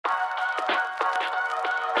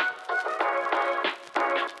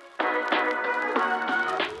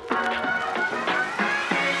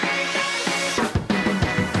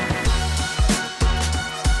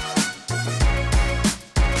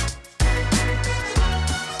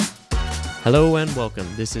Hello and welcome.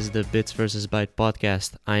 This is the Bits vs. Byte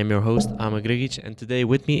podcast. I am your host, Ama Grigic, and today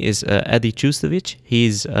with me is Eddie Čustović.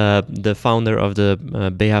 He's the founder of the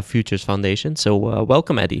BH Futures Foundation. So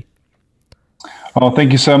welcome, Eddie. Oh,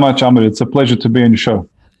 thank you so much, Ahmed. It's a pleasure to be on your show.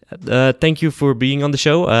 Thank you for being on the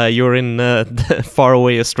show. You're in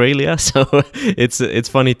faraway Australia, so it's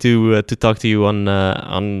funny to talk to you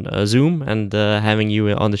on Zoom and having you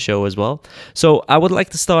on the show as well. So I would like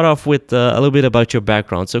to start off with a little bit about your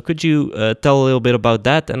background. So could you tell a little bit about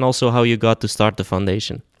that and also how you got to start the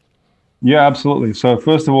foundation? Yeah, absolutely. So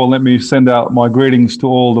first of all, let me send out my greetings to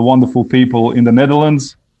all the wonderful people in the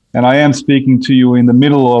Netherlands. And I am speaking to you in the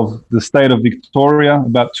middle of the state of Victoria,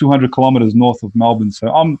 about 200 kilometers north of Melbourne.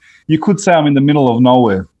 So you could say I'm in the middle of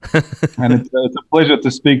nowhere. And it's a pleasure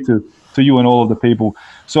to speak to you and all of the people.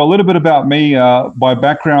 So a little bit about me. By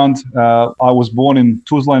background, I was born in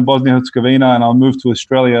Tuzla in Bosnia and Herzegovina, and I moved to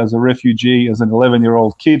Australia as a refugee as an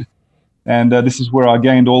 11-year-old kid. And this is where I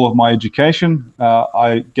gained all of my education.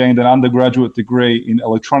 I gained an undergraduate degree in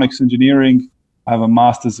electronics engineering. I have a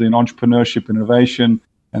master's in entrepreneurship and innovation,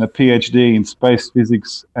 and a PhD in space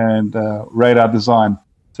physics and radar design.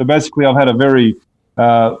 So basically, I've had a very,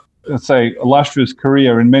 let's say, illustrious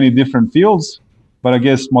career in many different fields. But I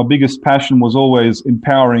guess my biggest passion was always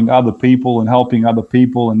empowering other people and helping other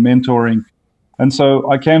people and mentoring. And so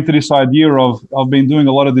I came to this idea of I've been doing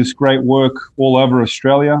a lot of this great work all over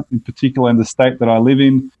Australia, in particular in the state that I live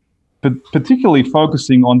in, but particularly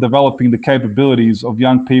focusing on developing the capabilities of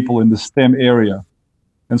young people in the STEM area.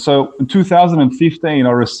 And so in 2015, I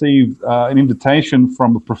received an invitation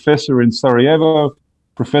from a professor in Sarajevo,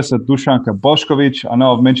 Professor Dušanka Bošković. I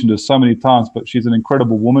know I've mentioned her so many times, but she's an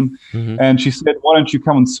incredible woman. Mm-hmm. And she said, why don't you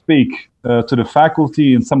come and speak to the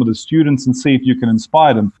faculty and some of the students and see if you can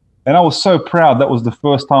inspire them? And I was so proud. That was the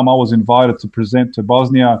first time I was invited to present to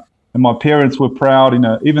Bosnia. And my parents were proud,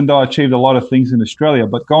 even though I achieved a lot of things in Australia.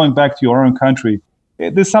 But going back to your own country,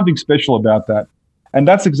 there's something special about that. And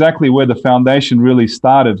that's exactly where the foundation really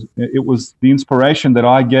started. It was the inspiration that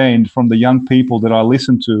I gained from the young people that I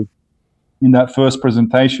listened to in that first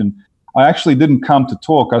presentation. I actually didn't come to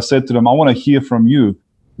talk. I said to them, I want to hear from you.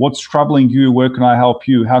 What's troubling you? Where can I help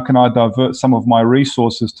you? How can I divert some of my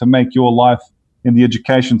resources to make your life in the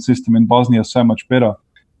education system in Bosnia so much better?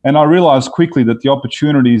 And I realized quickly that the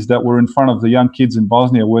opportunities that were in front of the young kids in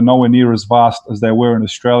Bosnia were nowhere near as vast as they were in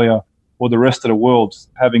Australia or the rest of the world.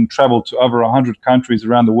 Having traveled to over 100 countries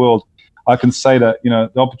around the world, I can say that,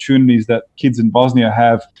 the opportunities that kids in Bosnia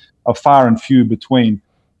have are far and few between.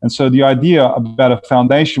 And so the idea about a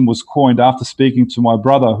foundation was coined after speaking to my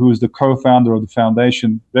brother, who is the co-founder of the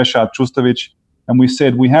foundation, Herzegovina Čustović. And we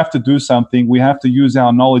said, we have to do something. We have to use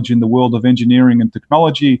our knowledge in the world of engineering and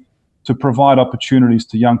technology to provide opportunities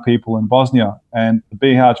to young people in Bosnia. And the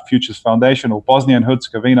BH Futures Foundation, or Bosnia and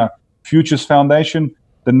Herzegovina Futures Foundation,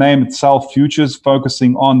 the name itself, Futures,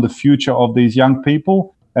 focusing on the future of these young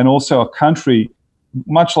people and also a country,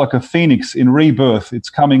 much like a phoenix in rebirth.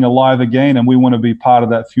 It's coming alive again, and we want to be part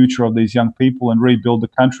of that future of these young people and rebuild the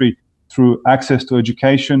country through access to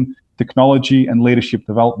education, technology, and leadership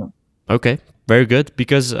development. Okay, very good.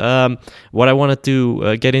 Because what I wanted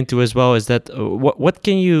to get into as well is that what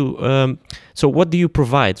can you? So what do you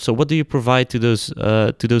provide? So what do you provide to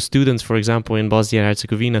those students, for example, in Bosnia and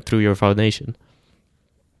Herzegovina through your foundation?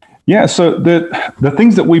 Yeah, so the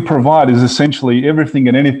things that we provide is essentially everything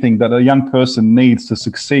and anything that a young person needs to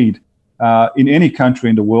succeed in any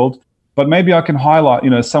country in the world. But maybe I can highlight,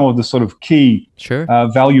 some of the sort of key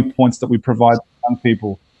value points that we provide to young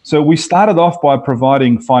people. So we started off by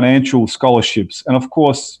providing financial scholarships. And of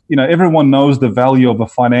course, everyone knows the value of a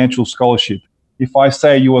financial scholarship. If I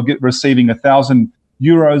say you are receiving €1,000,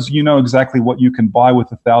 you know exactly what you can buy with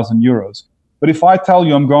 €1,000. But if I tell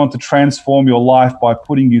you I'm going to transform your life by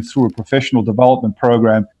putting you through a professional development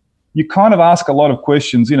program, you kind of ask a lot of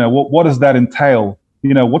questions. What does that entail?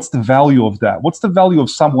 What's the value of that? What's the value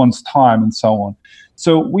of someone's time and so on?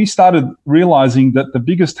 So we started realizing that the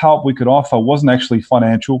biggest help we could offer wasn't actually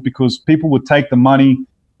financial, because people would take the money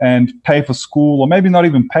and pay for school, or maybe not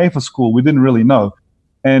even pay for school. We didn't really know.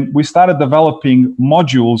 And we started developing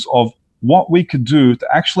modules of what we could do to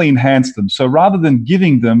actually enhance them. So rather than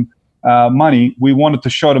giving them money, we wanted to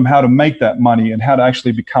show them how to make that money and how to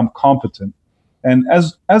actually become competent. And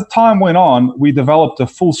as time went on, we developed a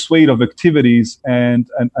full suite of activities and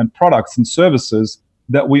products and services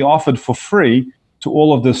that we offered for free to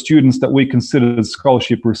all of the students that we considered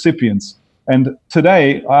scholarship recipients. And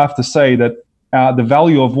today, I have to say that the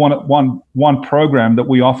value of one program that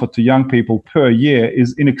we offer to young people per year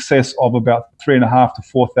is in excess of about 3,500 to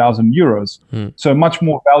 4,000 euros. So much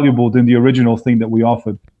more valuable than the original thing that we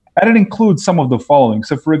offered. And it includes some of the following.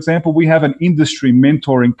 So, for example, we have an industry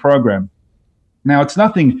mentoring program. Now, it's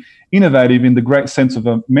nothing innovative in the great sense of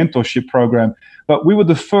a mentorship program, but we were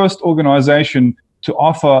the first organization to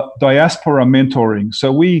offer diaspora mentoring.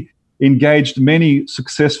 So we engaged many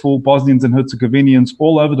successful Bosnians and Herzegovinians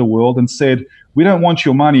all over the world and said, we don't want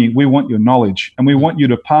your money, we want your knowledge. And we want you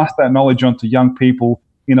to pass that knowledge on to young people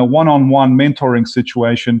in a one-on-one mentoring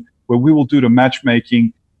situation where we will do the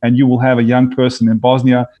matchmaking and you will have a young person in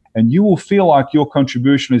Bosnia and you will feel like your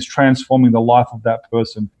contribution is transforming the life of that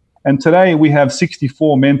person. And today we have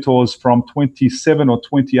 64 mentors from 27 or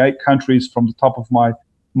 28 countries from the top of my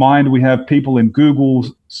mind. We have people in Google,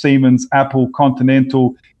 Siemens, Apple,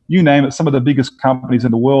 Continental, you name it, some of the biggest companies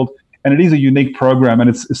in the world. And it is a unique program, and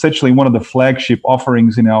it's essentially one of the flagship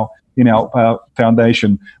offerings in our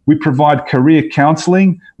foundation. We provide career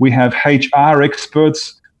counseling. We have HR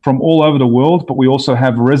experts from all over the world, but we also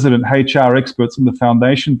have resident HR experts in the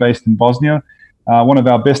foundation based in Bosnia. One of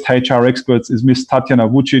our best HR experts is Miss Tatjana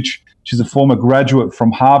Vucic. She's a former graduate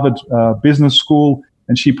from Harvard Business School,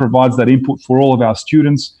 and she provides that input for all of our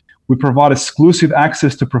students. We provide exclusive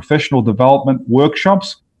access to professional development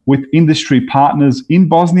workshops with industry partners in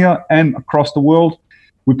Bosnia and across the world.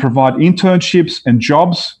 We provide internships and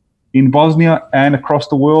jobs in Bosnia and across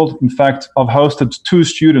the world. In fact, I've hosted 2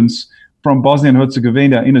 students from Bosnia and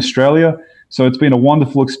Herzegovina in Australia. So it's been a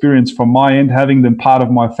wonderful experience from my end, having them part of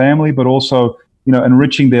my family, but also,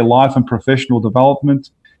 enriching their life and professional development.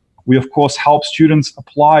 We, of course, help students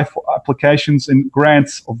apply for applications and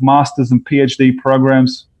grants of master's and PhD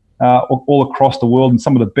programs all across the world in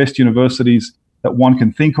some of the best universities that one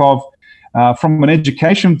can think of. From an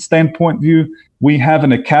education standpoint view, we have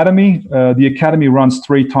an academy. The academy runs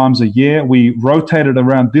 3 times a year. We rotate it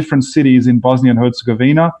around different cities in Bosnia and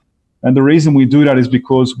Herzegovina. And the reason we do that is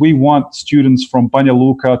because we want students from Banja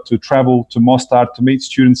Luka to travel to Mostar to meet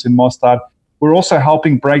students in Mostar. We're also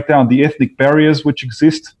helping break down the ethnic barriers which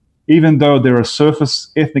exist. Even though there are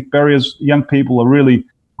surface ethnic barriers, young people are really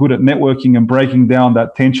good at networking and breaking down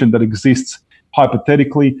that tension that exists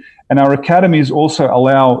hypothetically. And our academies also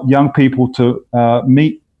allow young people to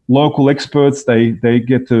meet local experts. They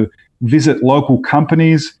get to visit local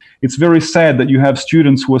companies. It's very sad that you have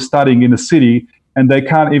students who are studying in a city and they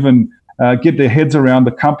can't even get their heads around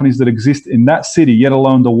the companies that exist in that city, yet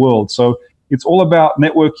alone the world. So it's all about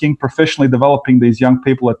networking, professionally developing these young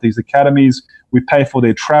people at these academies. We pay for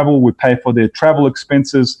their travel. We pay for their travel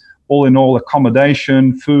expenses, all in all,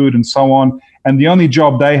 accommodation, food, and so on. And the only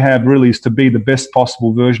job they have really is to be the best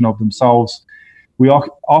possible version of themselves. We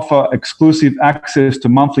offer exclusive access to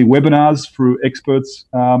monthly webinars through experts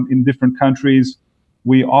in different countries.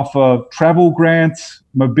 We offer travel grants.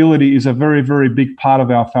 Mobility is a very, very big part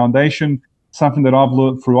of our foundation, something that I've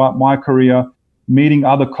learned throughout my career, meeting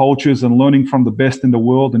other cultures and learning from the best in the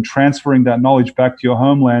world and transferring that knowledge back to your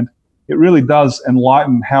homeland. It really does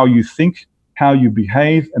enlighten how you think, how you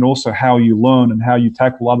behave, and also how you learn and how you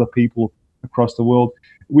tackle other people across the world.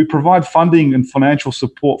 We provide funding and financial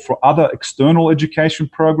support for other external education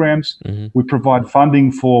programs. Mm-hmm. We provide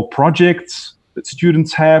funding for projects that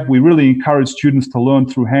students have. We really encourage students to learn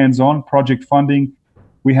through hands-on project funding.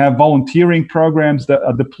 We have volunteering programs that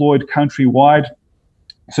are deployed countrywide.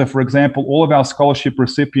 So, for example, all of our scholarship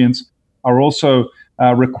recipients are also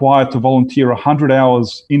required to volunteer 100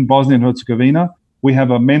 hours in Bosnia and Herzegovina. We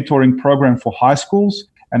have a mentoring program for high schools,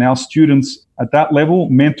 and our students at that level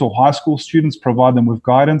mentor high school students, provide them with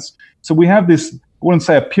guidance. So we have this, I wouldn't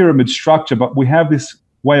say a pyramid structure, but we have this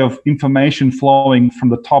way of information flowing from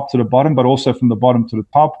the top to the bottom, but also from the bottom to the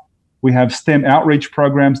top. We have STEM outreach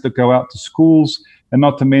programs that go out to schools, and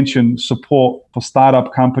not to mention support for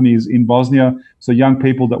startup companies in Bosnia. So young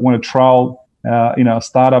people that want to trial a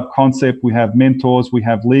startup concept, we have mentors, we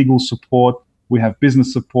have legal support, we have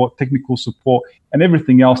business support, technical support, and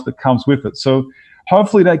everything else that comes with it. So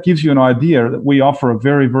hopefully that gives you an idea that we offer a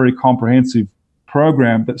very, very comprehensive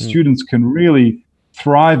program that students can really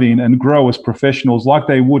thrive in and grow as professionals like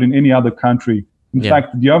they would in any other country. In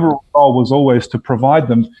fact, the overall goal was always to provide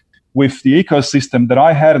them with the ecosystem that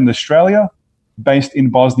I had in Australia based in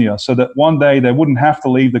Bosnia, so that one day they wouldn't have to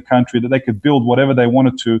leave the country, that they could build whatever they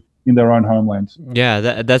wanted to in their own homeland.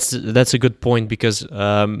 Yeah, that's a good point, because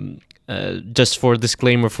just for a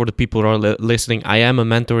disclaimer for the people who are listening, I am a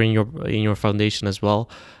mentor in your foundation as well.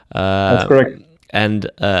 That's correct. And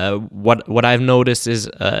what I've noticed is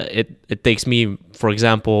it takes me, for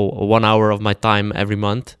example, 1 hour of my time every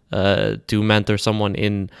month to mentor someone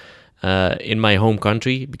in in my home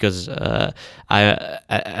country, because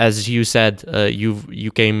as you said,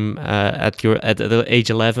 you came at the age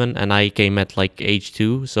 11, and I came at like age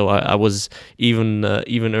 2, so I was even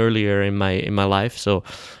earlier in my life. So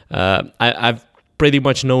I've pretty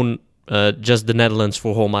much known just the Netherlands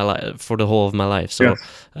for the whole of my life. So,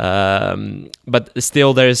 yes. But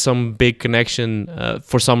still, there is some big connection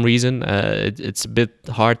for some reason. It's a bit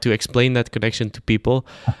hard to explain that connection to people,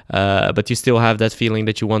 but you still have that feeling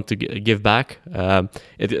that you want to give back.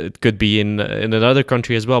 It could be in another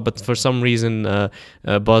country as well, but for some reason,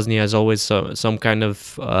 Bosnia is always some kind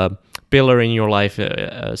of pillar in your life,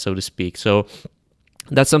 so to speak. So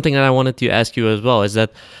that's something that I wanted to ask you as well, is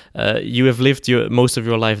that you have lived most of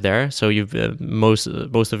your life there, so you've most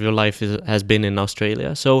of your life has been in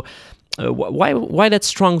Australia. So why that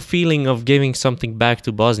strong feeling of giving something back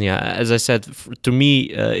to Bosnia? As I said, to me,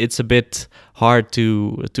 it's a bit hard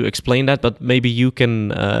to explain that, but maybe you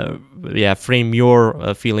can frame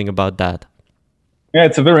your feeling about that. Yeah,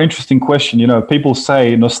 it's a very interesting question. You know, people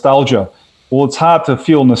say nostalgia. Well, it's hard to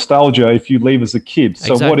feel nostalgia if you leave as a kid.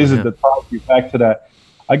 So exactly, what is it that ties you back to that?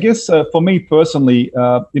 I guess for me personally,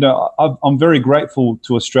 I'm very grateful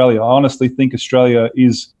to Australia. I honestly think Australia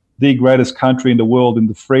is the greatest country in the world in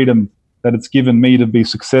the freedom that it's given me to be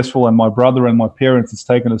successful, and my brother and my parents has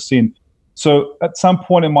taken us in. So at some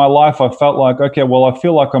point in my life, I felt like, okay, well, I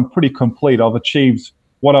feel like I'm pretty complete. I've achieved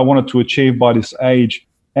what I wanted to achieve by this age,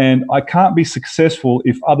 and I can't be successful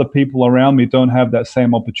if other people around me don't have that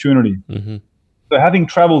same opportunity. Mm-hmm. So having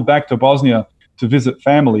traveled back to Bosnia to visit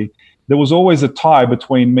family, there was always a tie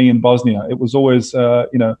between me and Bosnia. It was always,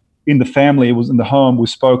 in the family, it was in the home, we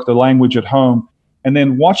spoke the language at home. And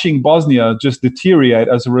then watching Bosnia just deteriorate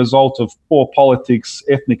as a result of poor politics,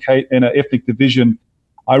 ethnic hate, and ethnic division,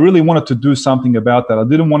 I really wanted to do something about that. I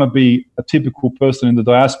didn't want to be a typical person in the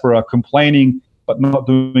diaspora complaining, but not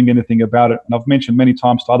doing anything about it. And I've mentioned many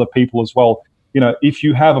times to other people as well, if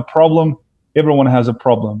you have a problem, everyone has a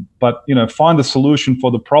problem, but, find a solution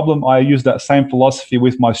for the problem. I use that same philosophy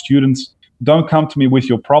with my students. Don't come to me with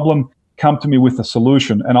your problem, come to me with a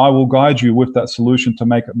solution, and I will guide you with that solution to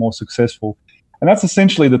make it more successful. And that's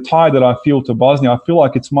essentially the tie that I feel to Bosnia. I feel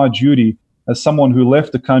like it's my duty as someone who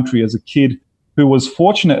left the country as a kid, who was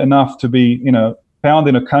fortunate enough to be, found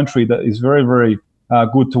in a country that is very, very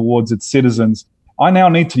good towards its citizens. I now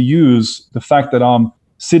need to use the fact that I'm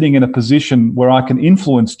sitting in a position where I can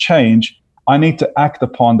influence change. I need to act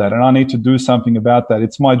upon that, and I need to do something about that.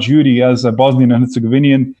 It's my duty as a Bosnian and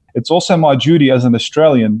Herzegovinian. It's also my duty as an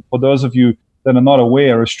Australian. For those of you that are not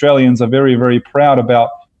aware, Australians are very, very proud about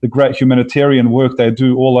the great humanitarian work they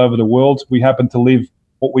do all over the world. We happen to live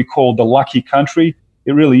what we call the lucky country.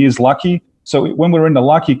 It really is lucky. So when we're in the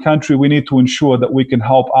lucky country, we need to ensure that we can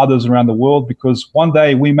help others around the world, because one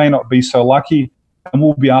day we may not be so lucky and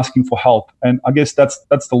we'll be asking for help. And I guess that's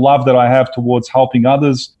the love that I have towards helping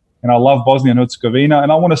others. And I love Bosnia and Herzegovina,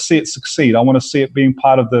 and I want to see it succeed. I want to see it being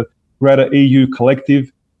part of the greater EU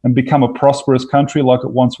collective and become a prosperous country like it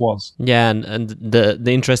once was. Yeah, and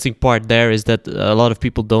the interesting part there is that a lot of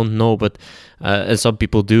people don't know, but and some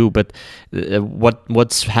people do. But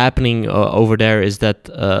what's happening over there is that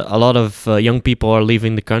a lot of young people are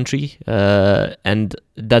leaving the country, and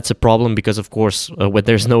that's a problem because, of course, when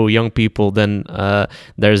there's no young people, then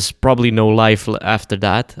there's probably no life after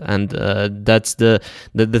that. And that's the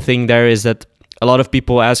thing there is that a lot of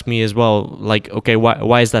people ask me as well, like, okay,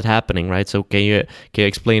 why is that happening, right? So can you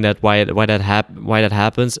explain that why that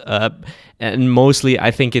happens? And mostly, I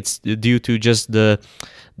think it's due to just the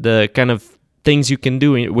kind of things you can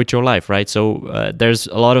do with your life, right? So there's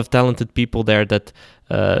a lot of talented people there that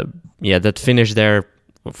that finish their,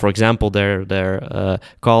 for example, their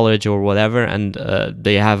college or whatever, and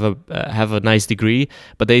they have a nice degree,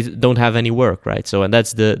 but they don't have any work, right? So, and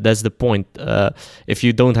that's the point. If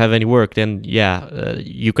you don't have any work, then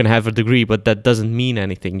you can have a degree, but that doesn't mean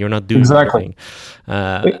anything. You're not doing anything.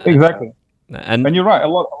 Exactly. And you're right. A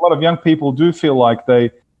lot of young people do feel like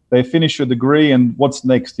they finish a degree and what's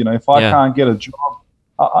next? If I can't get a job,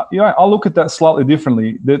 I look at that slightly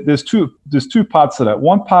differently. There's two parts to that.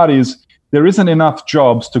 One part is, there isn't enough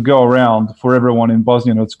jobs to go around for everyone in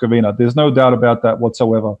Bosnia and Herzegovina. There's no doubt about that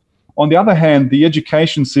whatsoever. On the other hand, the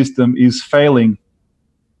education system is failing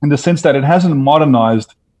in the sense that it hasn't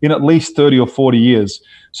modernized in at least 30 or 40 years.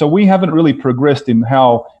 So we haven't really progressed in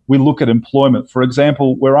how we look at employment. For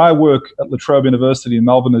example, where I work at La Trobe University in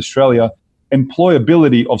Melbourne, Australia,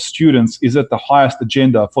 employability of students is at the highest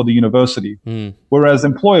agenda for the university. Whereas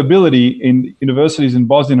employability in universities in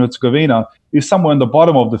Bosnia and Herzegovina is somewhere in the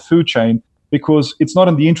bottom of the food chain, because it's not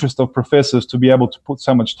in the interest of professors to be able to put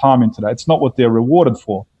so much time into that. It's not what they're rewarded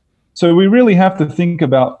for. So we really have to think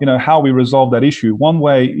about, how we resolve that issue. One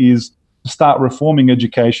way is to start reforming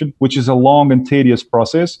education, which is a long and tedious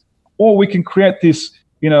process, or we can create this,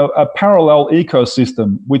 a parallel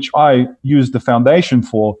ecosystem, which I use the foundation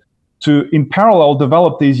for, to in parallel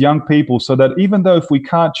develop these young people so that even though if we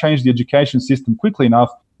can't change the education system quickly enough,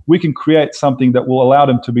 we can create something that will allow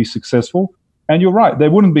them to be successful. And you're right, they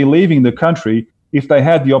wouldn't be leaving the country if they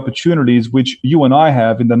had the opportunities which you and I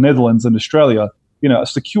have in the Netherlands and Australia, a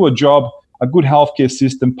secure job, a good healthcare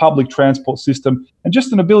system, public transport system, and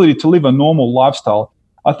just an ability to live a normal lifestyle.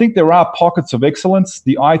 I think there are pockets of excellence.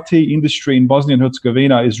 The IT industry in Bosnia and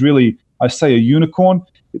Herzegovina is really, I say, a unicorn.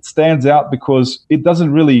 It stands out because it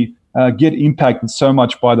doesn't really get impacted so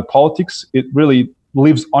much by the politics. It really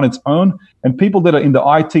lives on its own. And people that are in the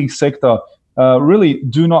IT sector really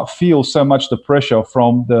do not feel so much the pressure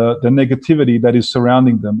from the negativity that is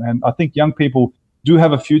surrounding them. And I think young people do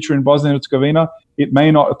have a future in Bosnia and Herzegovina. It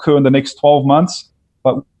may not occur in the next 12 months,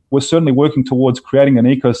 but we're certainly working towards creating an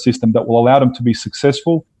ecosystem that will allow them to be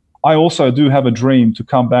successful. I also do have a dream to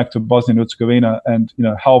come back to Bosnia and Herzegovina and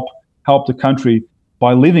help the country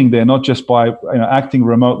by living there, not just by acting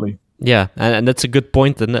remotely. Yeah, and that's a good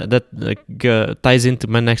point, and that ties into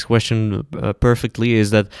my next question perfectly.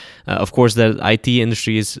 Is that, of course, the IT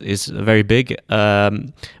industry is very big,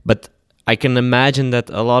 but I can imagine that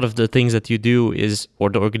a lot of the things that you do or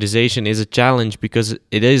the organization is a challenge because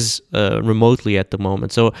it is remotely at the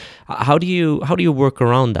moment. So how do you work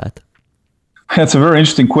around that? That's a very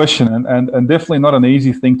interesting question, and definitely not an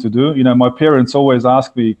easy thing to do. My parents always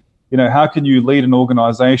ask me, how can you lead an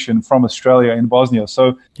organization from Australia in Bosnia?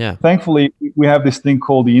 So Thankfully, we have this thing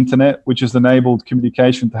called the internet, which has enabled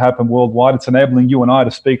communication to happen worldwide. It's enabling you and I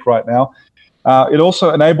to speak right now. It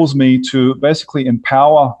also enables me to basically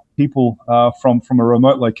empower people from a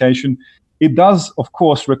remote location. It does, of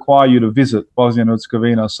course, require you to visit Bosnia and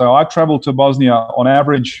Herzegovina. So I travel to Bosnia on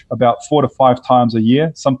average about 4 to 5 times a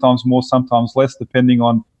year, sometimes more, sometimes less, depending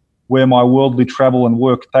on where my worldly travel and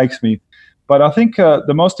work takes me. But I think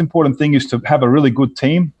the most important thing is to have a really good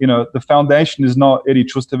team. The foundation is not Eddie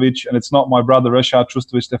Trustovic and it's not my brother Rashad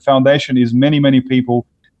Trustovic. The foundation is many, many people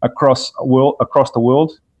across the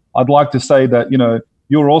world. I'd like to say that,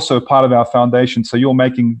 you're also part of our foundation. So you're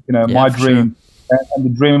making, my dream and the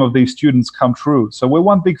dream of these students come true. So we're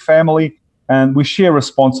one big family and we share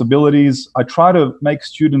responsibilities. I try to make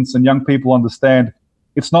students and young people understand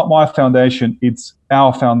it's not my foundation, it's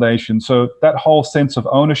our foundation. So that whole sense of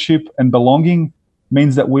ownership and belonging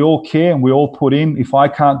means that we all care and we all put in. If I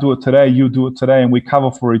can't do it today, you do it today, and we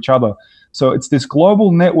cover for each other. So it's this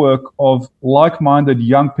global network of like-minded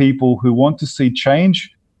young people who want to see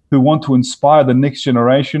change, who want to inspire the next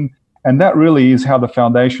generation. And that really is how the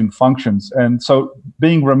foundation functions. And so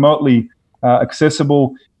being remotely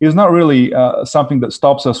accessible is not really something that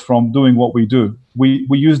stops us from doing what we do. We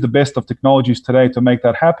use the best of technologies today to make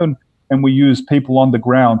that happen, and we use people on the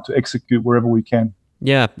ground to execute wherever we can.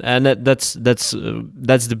 Yeah, and that's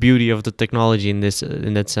the beauty of the technology in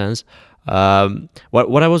that sense.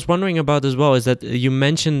 What I was wondering about as well is that you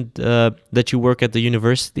mentioned that you work at the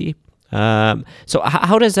university. So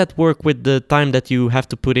how does that work with the time that you have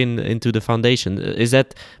to put into the foundation? Is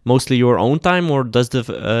that mostly your own time, or does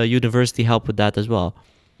the university help with that as well?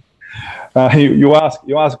 You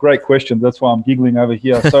ask great questions. That's why I'm giggling over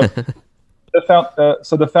here. So,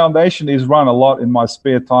 the foundation is run a lot in my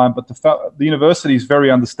spare time, but the university is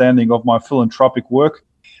very understanding of my philanthropic work.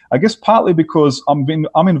 I guess partly because I'm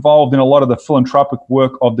involved in a lot of the philanthropic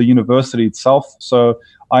work of the university itself. So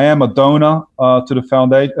I am a donor to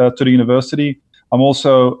the university. I'm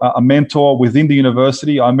also a mentor within the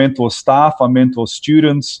university. I mentor staff. I mentor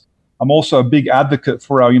students. I'm also a big advocate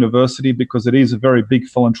for our university because it is a very big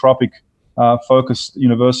philanthropic focused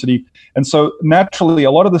university. And so naturally,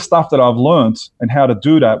 a lot of the stuff that I've learned and how to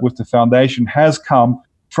do that with the foundation has come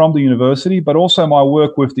from the university, but also my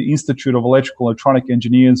work with the Institute of Electrical and Electronic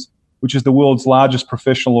Engineers, which is the world's largest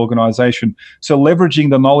professional organization. So leveraging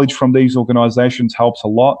the knowledge from these organizations helps a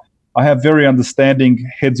lot. I have very understanding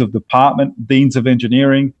heads of department, deans of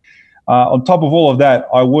engineering. On top of all of that,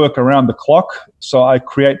 I work around the clock. So I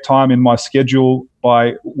create time in my schedule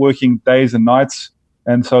by working days and nights.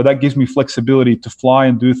 And so that gives me flexibility to fly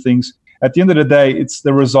and do things. At the end of the day, it's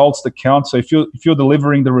the results that count. So if you're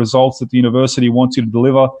delivering the results that the university wants you to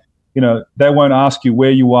deliver, they won't ask you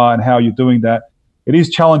where you are and how you're doing that. It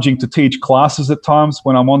is challenging to teach classes at times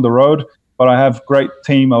when I'm on the road, but I have a great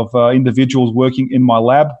team of individuals working in my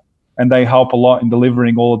lab, and they help a lot in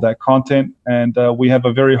delivering all of that content. And we have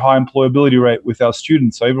a very high employability rate with our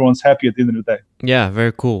students, so everyone's happy at the end of the day. Yeah,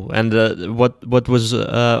 very cool. And what was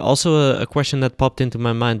also a question that popped into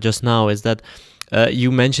my mind just now is that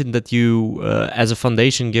you mentioned that you, as a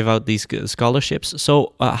foundation, give out these scholarships.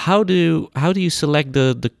 So how do you select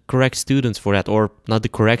the correct students for that, or not the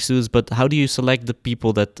correct students, but how do you select the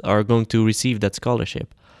people that are going to receive that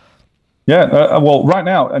scholarship? Yeah, well, right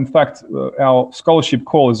now, in fact, our scholarship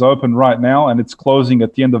call is open right now, and it's closing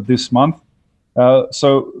at the end of this month.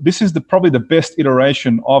 So this is probably the best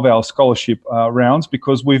iteration of our scholarship rounds,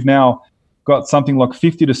 because we've now got something like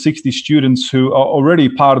 50 to 60 students who are already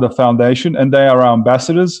part of the foundation, and they are our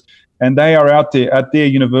ambassadors, and they are out there at their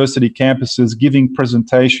university campuses giving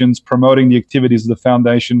presentations, promoting the activities of the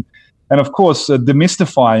foundation, and of course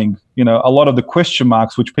demystifying a lot of the question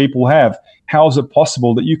marks which people have. How is it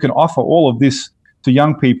possible that you can offer all of this to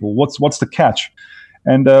young people? What's the catch?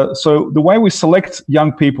 And so the way we select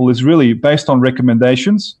young people is really based on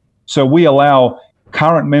recommendations. So we allow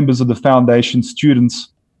current members of the foundation, students,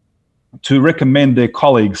 to recommend their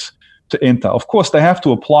colleagues to enter. Of course, they have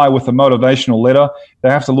to apply with a motivational letter. They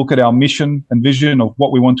have to look at our mission and vision of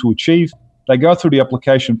what we want to achieve. They go through the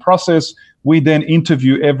application process. We then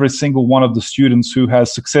interview every single one of the students who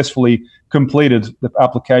has successfully completed the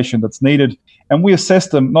application that's needed. And we assess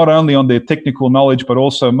them not only on their technical knowledge, but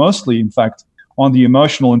also mostly, in fact, on the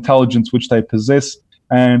emotional intelligence which they possess,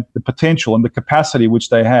 and the potential and the capacity which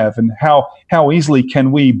they have, and how easily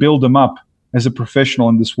can we build them up as a professional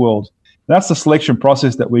in this world. That's the selection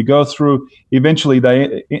process that we go through. Eventually,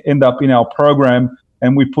 they end up in our program,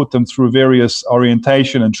 and we put them through various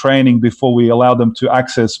orientation and training before we allow them to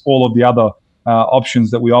access all of the other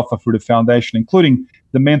options that we offer through the foundation, including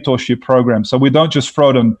the mentorship program. So we don't just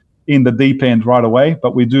throw them in the deep end right away,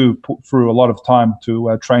 but we do put through a lot of time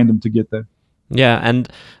to train them to get there. Yeah, and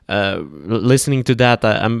listening to that,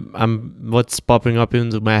 what's popping up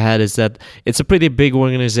into my head is that it's a pretty big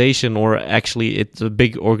organization, or actually, it's a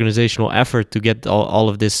big organizational effort to get all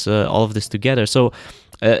of this together. So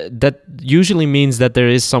that usually means that there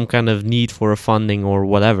is some kind of need for a funding or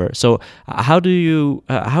whatever. So how do you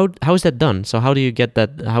how is that done? So how do you get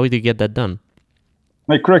that? How do you get that done?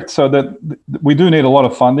 Correct. So that we do need a lot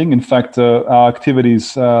of funding. In fact, our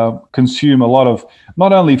activities consume a lot of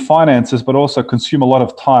not only finances, but also consume a lot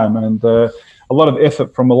of time and a lot of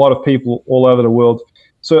effort from a lot of people all over the world.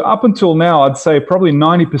 So up until now, I'd say probably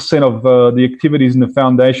 90% of the activities in the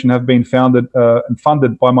foundation have been founded and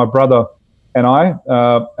funded by my brother and I.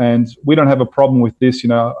 And we don't have a problem with this.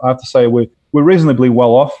 I have to say we're reasonably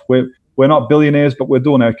well off. We're not billionaires, but we're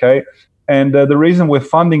doing okay. And the reason we're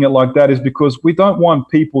funding it like that is because we don't want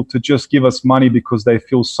people to just give us money because they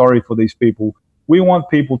feel sorry for these people. We want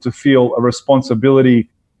people to feel a responsibility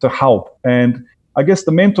to help. And I guess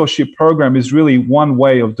the mentorship program is really one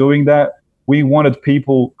way of doing that. We wanted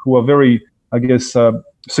people who are very,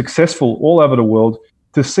 successful all over the world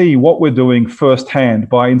to see what we're doing firsthand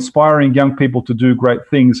by inspiring young people to do great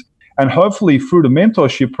things. And hopefully through the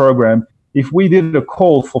mentorship program, if we did a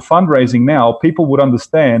call for fundraising now, people would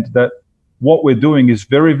understand that what we're doing is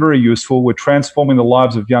very, very useful. We're transforming the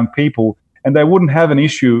lives of young people, and they wouldn't have an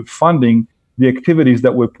issue funding the activities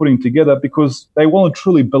that we're putting together because they will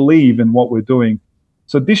truly believe in what we're doing.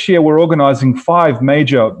 So this year we're organizing 5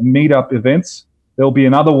 major meetup events. There'll be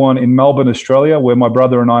another one in Melbourne, Australia, where my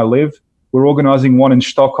brother and I live. We're organizing one in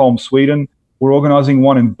Stockholm, Sweden. We're organizing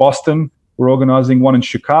one in Boston. We're organizing one in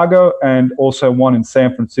Chicago, and also one in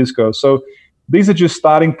San Francisco. So these are just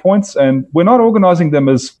starting points, and we're not organizing them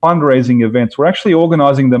as fundraising events. We're actually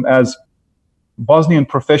organizing them as Bosnian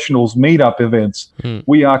professionals meetup events.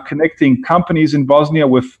 We are connecting companies in Bosnia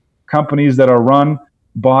with companies that are run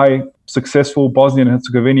by successful Bosnian and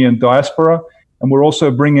Herzegovinian diaspora. And we're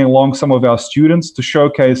also bringing along some of our students to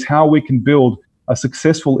showcase how we can build a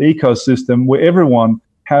successful ecosystem where everyone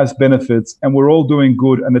has benefits and we're all doing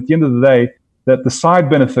good. And at the end of the day, that the side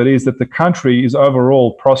benefit is that the country is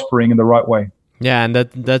overall prospering in the right way. Yeah, and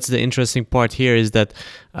that's the interesting part here is that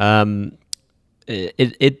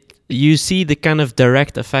you see the kind of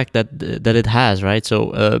direct effect that it has, right?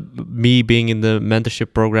 So me being in the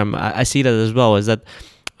mentorship program, I see that as well. Is that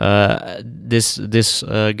this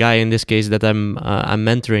guy in this case that I'm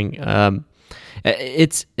mentoring?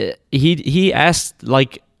 He asked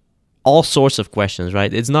like all sorts of questions,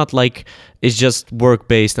 right? It's not like it's just work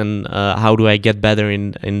based and how do I get better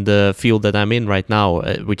in the field that I'm in right now,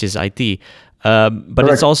 which is IT. But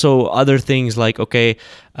Correct. It's also other things like, okay,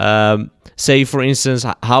 say for instance,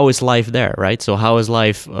 how is life there, right? So how is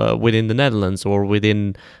life within the Netherlands or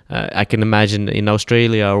within, I can imagine in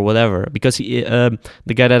Australia or whatever? Because the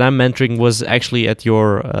guy that I'm mentoring was actually at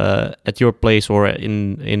your place or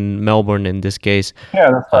in Melbourne in this case,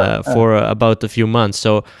 for about a few months.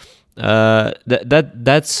 So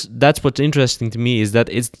that's what's interesting to me is that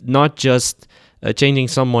it's not just changing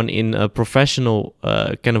someone in a professional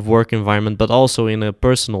kind of work environment, but also in a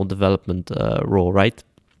personal development role, right?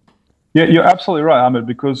 Yeah, you're absolutely right, Ahmed,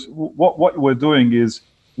 because what we're doing is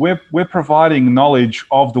we're providing knowledge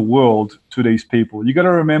of the world to these people. You got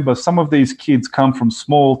to remember, some of these kids come from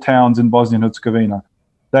small towns in Bosnia and Herzegovina.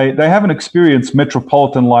 They haven't experienced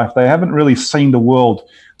metropolitan life. They haven't really seen the world.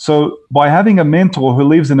 So by having a mentor who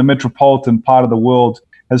lives in the metropolitan part of the world,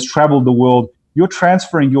 has traveled the world, you're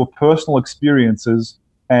transferring your personal experiences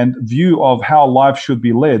and view of how life should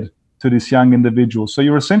be led to this young individual. So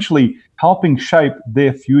you're essentially helping shape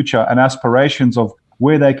their future and aspirations of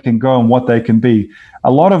where they can go and what they can be. A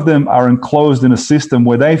lot of them are enclosed in a system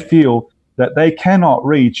where they feel that they cannot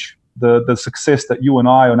reach the success that you and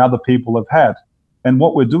I and other people have had. And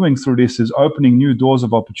what we're doing through this is opening new doors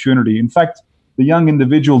of opportunity. In fact, the young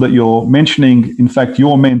individual that you're mentioning, in fact,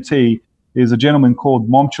 your mentee, is a gentleman called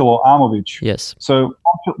Momcilo Amovic. Yes. So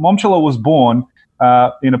Momcilo was born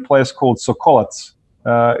in a place called Sokolac.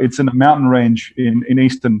 It's in a mountain range in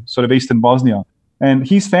eastern Bosnia. And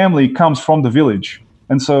his family comes from the village.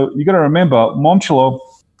 And so you got to remember, Momcilo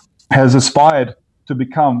has aspired to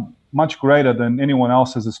become much greater than anyone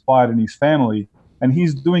else has aspired in his family. And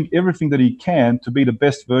he's doing everything that he can to be the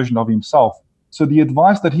best version of himself. So the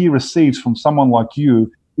advice that he receives from someone like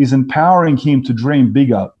you is empowering him to dream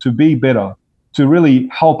bigger, to be better, to really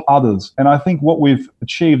help others. And I think what we've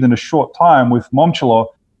achieved in a short time with Momcilo,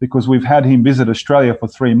 because we've had him visit Australia for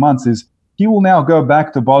 3 months, is he will now go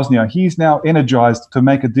back to Bosnia. He's now energized to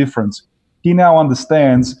make a difference. He now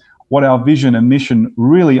understands what our vision and mission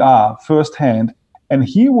really are firsthand, and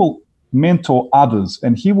he will mentor others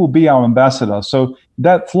and he will be our ambassador. So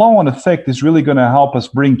that flow-on effect is really going to help us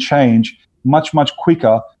bring change much, much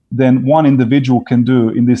quicker than one individual can do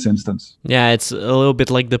in this instance. Yeah, it's a little bit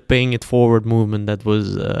like the paying it forward movement that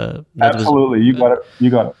was... Absolutely, you got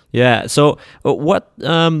it. Yeah, so what...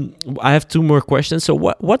 I have 2 more questions. So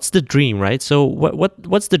what's the dream, right? So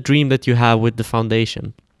what's the dream that you have with the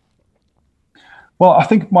foundation? Well, I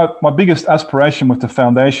think my biggest aspiration with the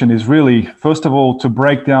foundation is really, first of all, to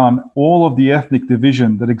break down all of the ethnic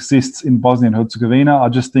division that exists in Bosnia and Herzegovina. I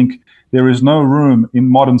just think there is no room in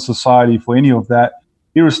modern society for any of that,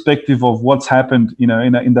 irrespective of what's happened,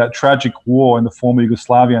 in that tragic war in the former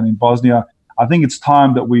Yugoslavia and in Bosnia. I think it's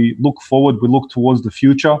time that we look forward, we look towards the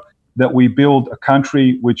future, that we build a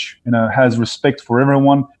country which, has respect for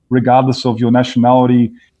everyone, regardless of your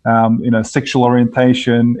nationality, sexual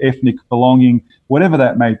orientation, ethnic belonging, whatever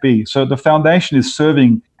that may be. So the foundation is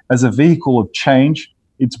serving as a vehicle of change.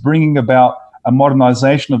 It's bringing about a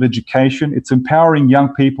modernization of education. It's empowering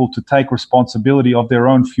young people to take responsibility of their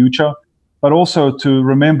own future, but also to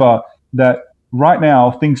remember that right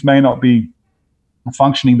now things may not be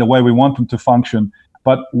functioning the way we want them to function,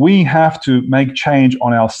 but we have to make change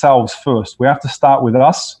on ourselves first. We have to start with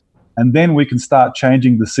us, and then we can start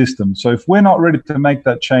changing the system. So if we're not ready to make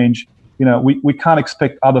that change, we can't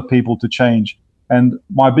expect other people to change. And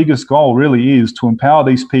my biggest goal really is to empower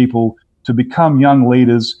these people to become young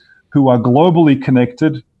leaders who are globally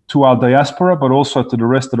connected to our diaspora, but also to the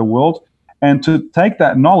rest of the world, and to take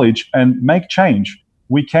that knowledge and make change.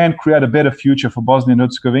 We can create a better future for Bosnia and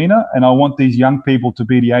Herzegovina, and I want these young people to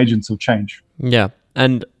be the agents of change. Yeah,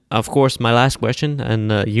 and of course, my last question,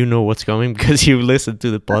 and you know what's coming because you've listened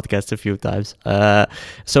to the podcast a few times.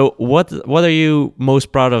 So, what are you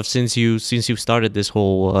most proud of since you started this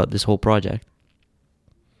whole project?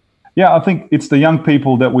 Yeah, I think it's the young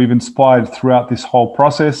people that we've inspired throughout this whole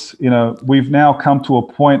process. We've now come to a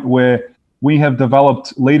point where we have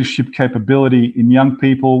developed leadership capability in young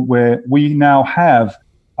people, where we now have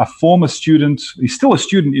a former student, he's still a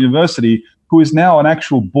student at university, who is now an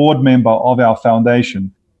actual board member of our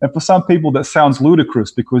foundation. And for some people, that sounds ludicrous,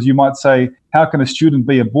 because you might say, how can a student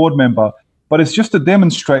be a board member? But it's just to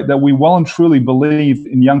demonstrate that we well and truly believe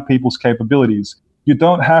in young people's capabilities. You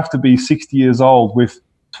don't have to be 60 years old with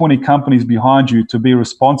 20 companies behind you to be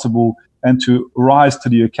responsible and to rise to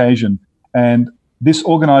the occasion. And this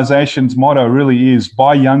organization's motto really is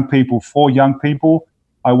by young people, for young people.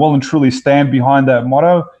 I well and truly stand behind that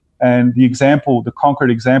motto. And the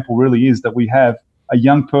concrete example really is that we have a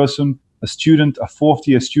young person, a student, a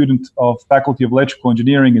 4th-year student of Faculty of Electrical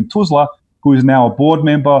Engineering in Tuzla, who is now a board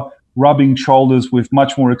member, rubbing shoulders with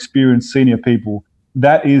much more experienced senior people.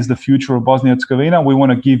 That is the future of Bosnia and Herzegovina. We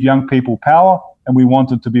want to give young people power, and we want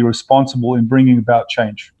them to be responsible in bringing about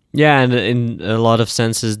change. Yeah, and in a lot of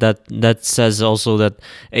senses, that says also that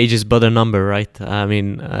age is but a number, right? I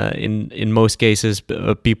mean, in most cases,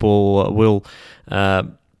 people will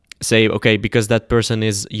say, okay, because that person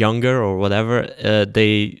is younger or whatever,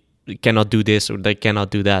 they cannot do this or they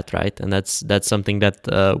cannot do that, right? And that's something that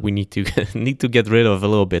we need to need to get rid of a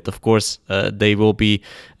little bit. Of course, they will be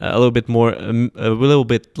a little bit more, a little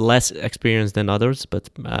bit less experienced than others, but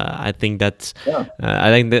I think that's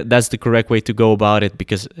that's the correct way to go about it,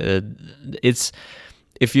 because it's,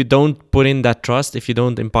 if you don't put in that trust, if you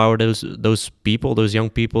don't empower those people, those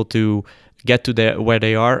young people to get to where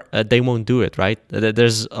they are, they won't do it, right?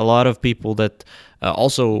 There's a lot of people that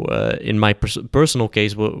also in my personal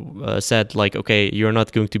case said like, okay, you're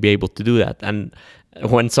not going to be able to do that. And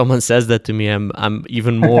when someone says that to me, I'm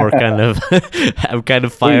even more kind of I'm kind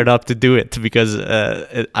of fired up to do it, because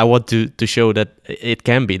I want to show that it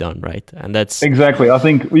can be done, right? And that's exactly. I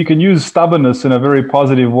think we can use stubbornness in a very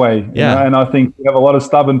positive way. You know? And I think we have a lot of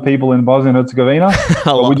stubborn people in Bosnia and Herzegovina.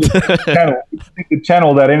 We just need to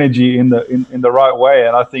channel that energy in the right way.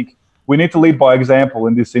 And I think we need to lead by example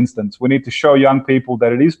in this instance. We need to show young people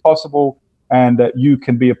that it is possible and that you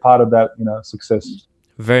can be a part of that, success.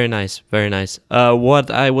 Very nice, very nice.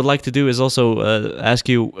 What I would like to do is also ask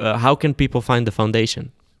you, how can people find the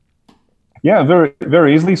foundation? Yeah, very,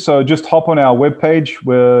 very easily. So just hop on our webpage,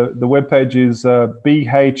 where the webpage is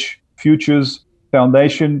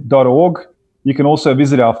bhfuturesfoundation.org. You can also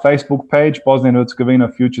visit our Facebook page, Bosnia and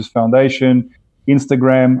Herzegovina Futures Foundation,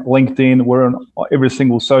 Instagram, LinkedIn. We're on every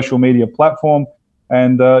single social media platform.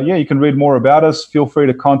 And you can read more about us. Feel free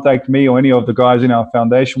to contact me or any of the guys in our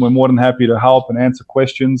foundation. We're more than happy to help and answer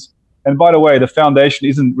questions. And by the way, the foundation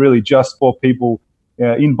isn't really just for people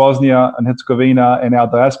in Bosnia and Herzegovina and our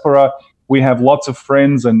diaspora. We have lots of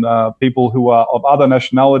friends and people who are of other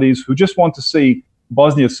nationalities who just want to see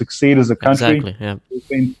Bosnia succeed as a country. Exactly, yeah. There's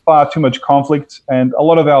been far too much conflict, and a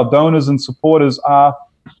lot of our donors and supporters are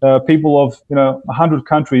people of 100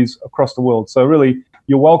 countries across the world. So really,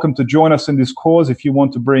 you're welcome to join us in this cause if you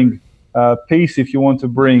want to bring peace, if you want to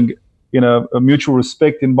bring a mutual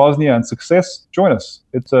respect in Bosnia and success. Join us.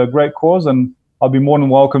 It's a great cause, and I'll be more than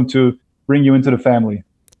welcome to bring you into the family.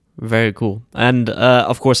 Very cool. And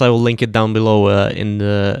of course, I will link it down below in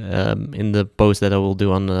the post that I will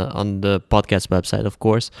do on the podcast website. Of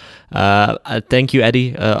course. Thank you,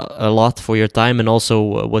 Eddie, a lot for your time and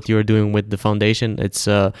also what you're doing with the foundation. It's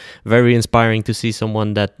very inspiring to see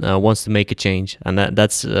someone that wants to make a change, and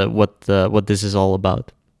that's what this is all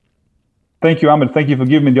about. Thank you, Ahmed. Thank you for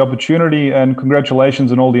giving me the opportunity, and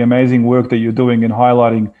congratulations on all the amazing work that you're doing in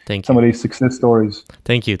highlighting some of these success stories.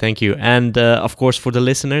 Thank you. And of course, for the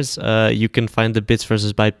listeners, you can find the Bits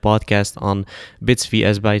vs. Bytes podcast on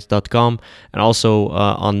bitsvsbytes.com and also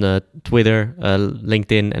on Twitter,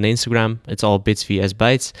 LinkedIn, and Instagram. It's all Bits vs.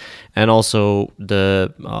 Bytes, and also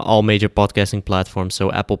the all major podcasting platforms.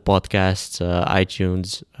 So Apple Podcasts,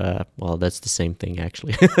 iTunes. Well, that's the same thing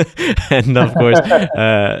actually, and of course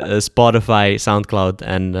Spotify, SoundCloud,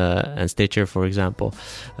 and Stitcher, for example.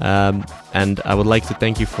 And I would like to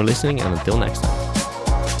thank you for listening, and until next time.